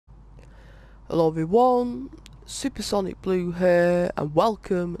Hello everyone, Supersonic Blue here, and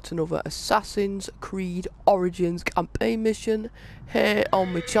welcome to another Assassin's Creed Origins campaign mission here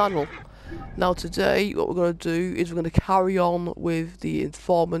on my channel. Now today, what we're going to do is we're going to carry on with the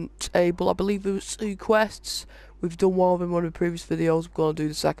Informant table. I believe there was 2 quests. We've done one of them in one of the previous videos. We're going to do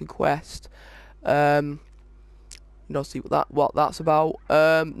the second quest. See what that's about.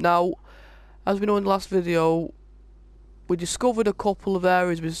 Now, as we know in the last video, we discovered a couple of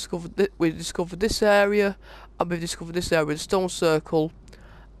areas. We discovered this area, and we discovered this area, the stone circle.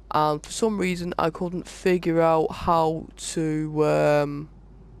 And for some reason, I couldn't figure out how to.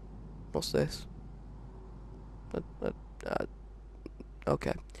 What's this?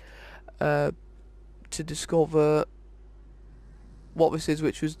 Okay. To discover what this is,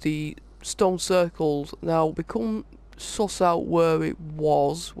 which was the stone circles. Now we couldn't suss out where it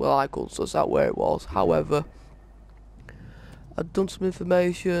was. Well, I couldn't suss out where it was. However, I've done some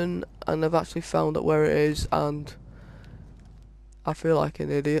information and I've actually found out where it is, and I feel like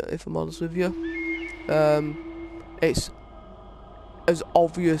an idiot if I'm honest with you. It's as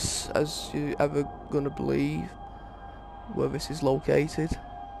obvious as you're ever gonna believe where this is located.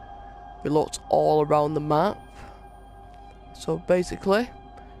 We looked all around the map. So basically,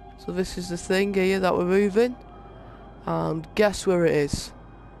 this is the thing here that we're moving, and guess where it is?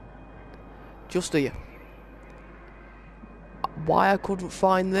 Just here. Why I couldn't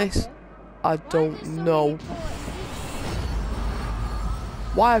find this, I don't know.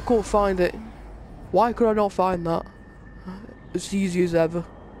 Why I couldn't find it? Why could I not find that? It's easy as ever.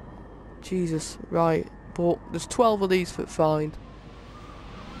 Jesus, right. But there's 12 of these to find.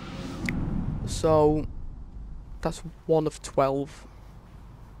 So, that's 1 of 12.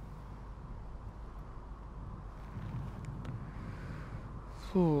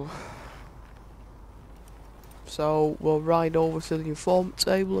 Whew. So we'll ride over to the Informant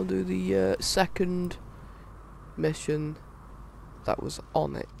table and do the second mission that was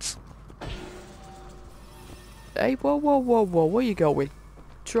on it. Hey, whoa, where are you going?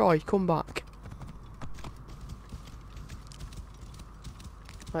 Troy, come back.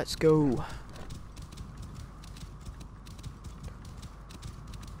 Let's go.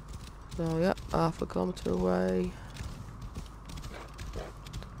 So yeah, half a kilometre away.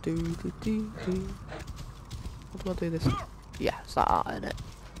 How do I do this? Yeah, it's that art in it.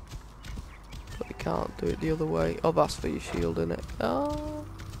 But you can't do it the other way. Oh, that's for your shield, in it. Oh.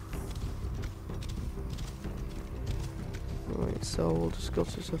 Right, so we'll just go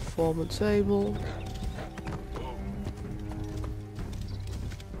to the Informant table.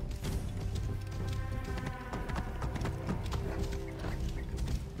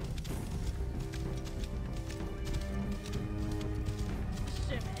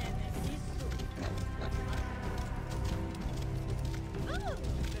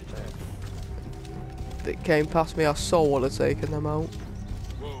 It came past me, I saw what had taken them out.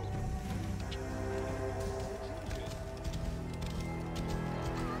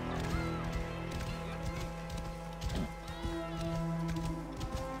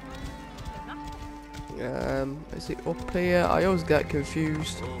 Is it up here? I always get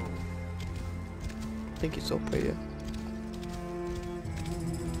confused. I think it's up here.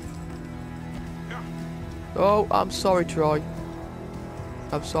 Oh, I'm sorry, Troy.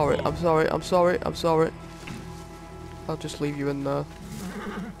 I'm sorry. I'll just leave you in there.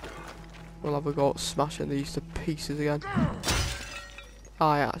 We'll have a go at smashing these to pieces again.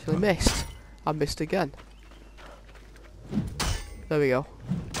 I actually missed. I missed again. There we go.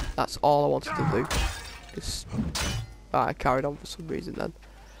 That's all I wanted to do. Just I carried on for some reason then.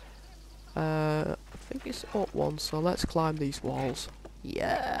 I think it's up one, so let's climb these walls.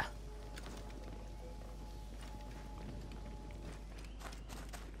 Yeah.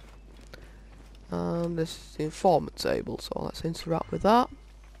 And this is the Informant table, so let's interact with that.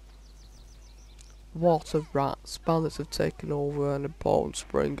 Water rats. Bandits have taken over an important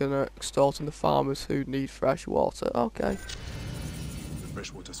spring and are extorting the farmers who need fresh water. Okay. The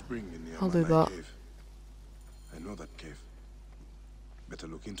freshwater spring in the I'll do that. Cave. I know that cave. Better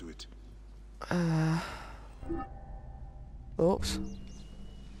look into it. Oops.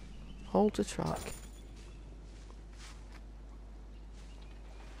 Hold the track.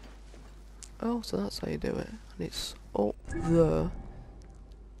 Oh, so that's how you do it. And it's up there.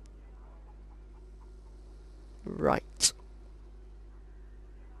 Right.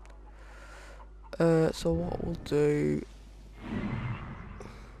 So what we'll do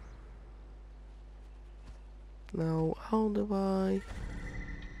now, how do I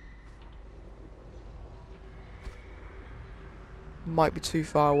might be too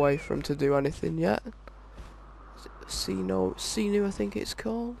far away for him to do anything yet. Sino, I think it's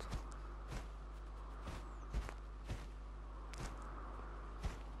called.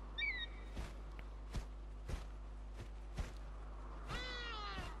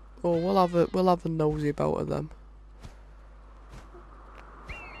 Oh, we'll have a nosy about of them.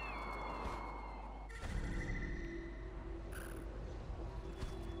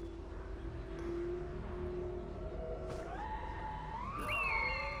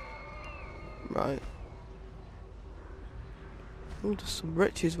 Right. Oh, there's some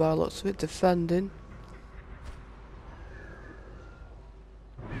riches by the looks of it, defending.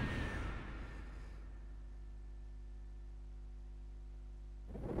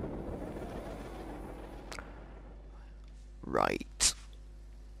 Right.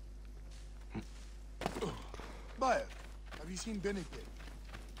 Buyer, have you seen Bennett yet?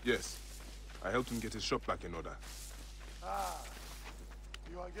 Yes. I helped him get his shop back in order. Ah,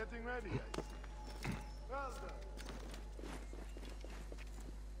 you are getting ready, I see. Well done.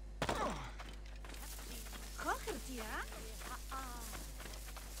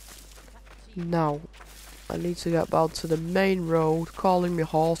 Now, I need to get back to the main road, calling my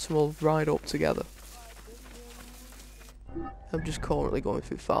horse and we'll ride up together. I'm just currently going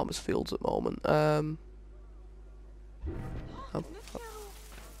through farmers' fields at the moment.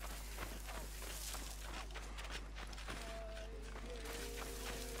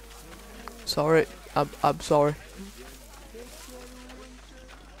 Sorry, I'm sorry.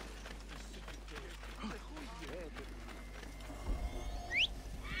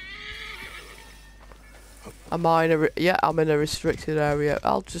 Am I in a yeah? I'm in a restricted area.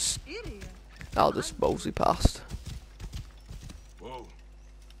 I'll just mosey past. Whoa.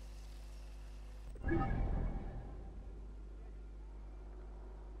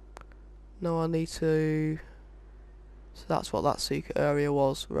 No, I need to. So that's what that secret area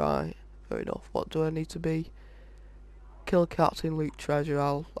was, right? Fair enough. What do I need to be? Kill Captain, loot treasure.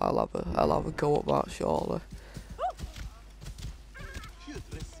 I'll have a go at that shortly.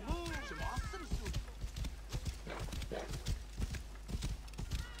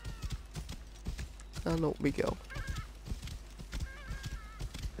 And up we go.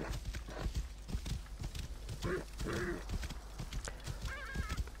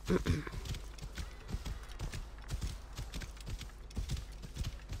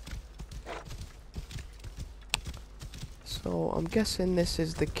 So I'm guessing this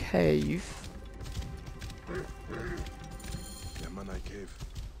is the cave. Yamana cave.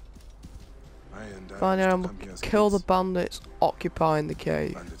 Finally, I'm kill the bandits occupying the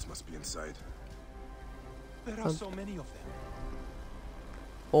cave. Bandits must be inside. There are so many of them.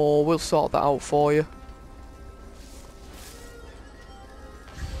 Oh, we'll sort that out for you.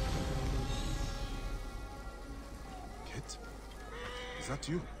 Kit? Is that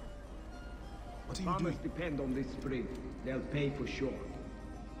you? What are you Farmers doing? depend on this spring. They'll pay for sure.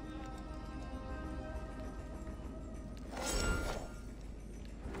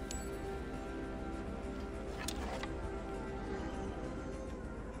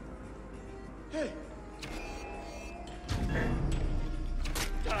 Hey!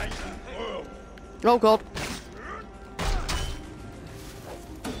 Oh god.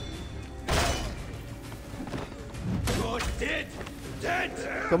 You're dead! Dead!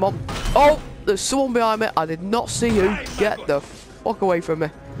 Come on. Oh! There's someone behind me. I did not see you. Get the fuck away from me.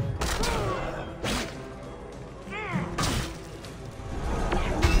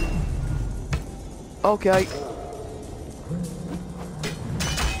 Okay.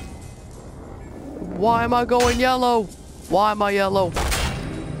 Why am I going yellow? Why am I yellow?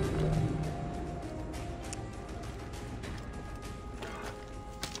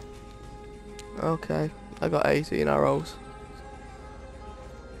 Okay. I got 18 arrows.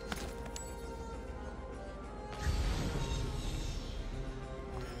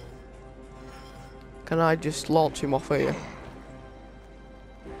 Can I just launch him off here?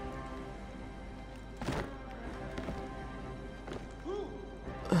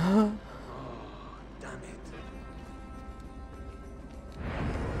 Damn it.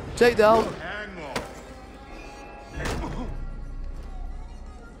 Take down. Hang on.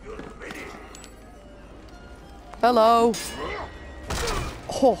 Hello.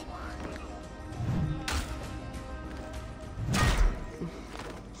 Oh.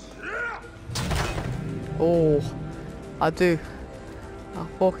 Oh. I do. I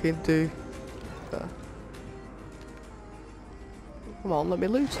fucking do. Come on, let me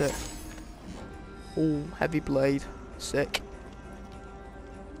loot it. Oh, heavy blade. Sick.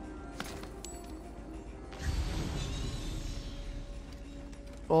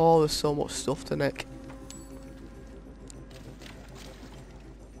 Oh, there's so much stuff to nick.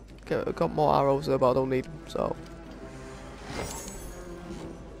 Okay, I've got more arrows there, but I don't need them, so.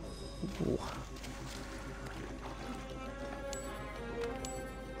 Ooh.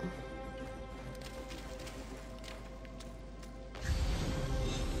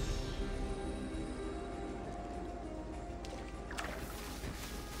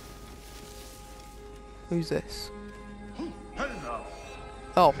 Who's this?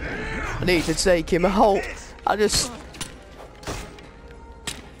 Oh, I need to take him out. I just...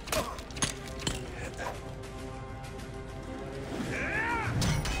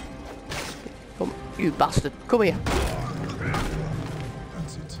 Come, you bastard. Come here.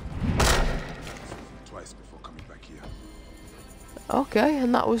 That's it. Twice before coming back here. Okay,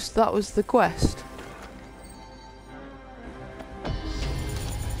 and that was the quest.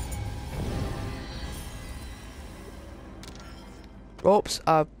 Oops,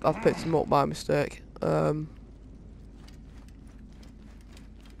 I've picked him up by mistake. Hello.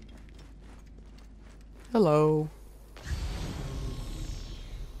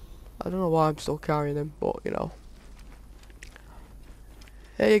 I don't know why I'm still carrying him, but you know.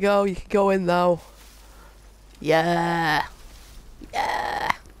 Here you go, you can go in now. Yeah.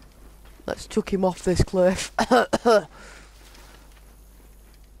 Yeah. Let's chuck him off this cliff.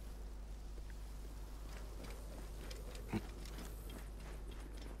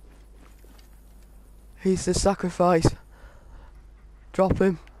 He's the sacrifice. Drop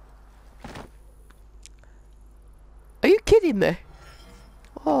him. Are you kidding me?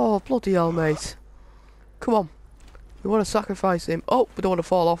 Oh, bloody hell, mate. Come on. We want to sacrifice him. Oh, we don't want to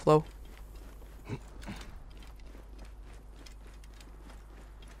fall off, though.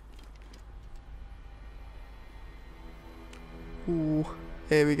 Ooh,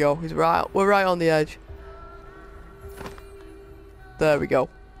 here we go. We're right on the edge. There we go.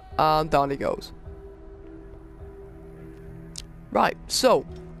 And down he goes. Right, so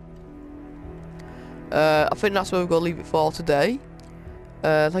I think that's where we're going to leave it for today.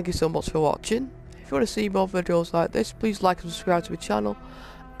 Thank you so much for watching. If you want to see more videos like this, please like and subscribe to the channel,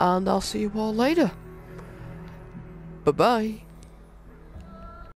 and I'll see you all later. Bye bye.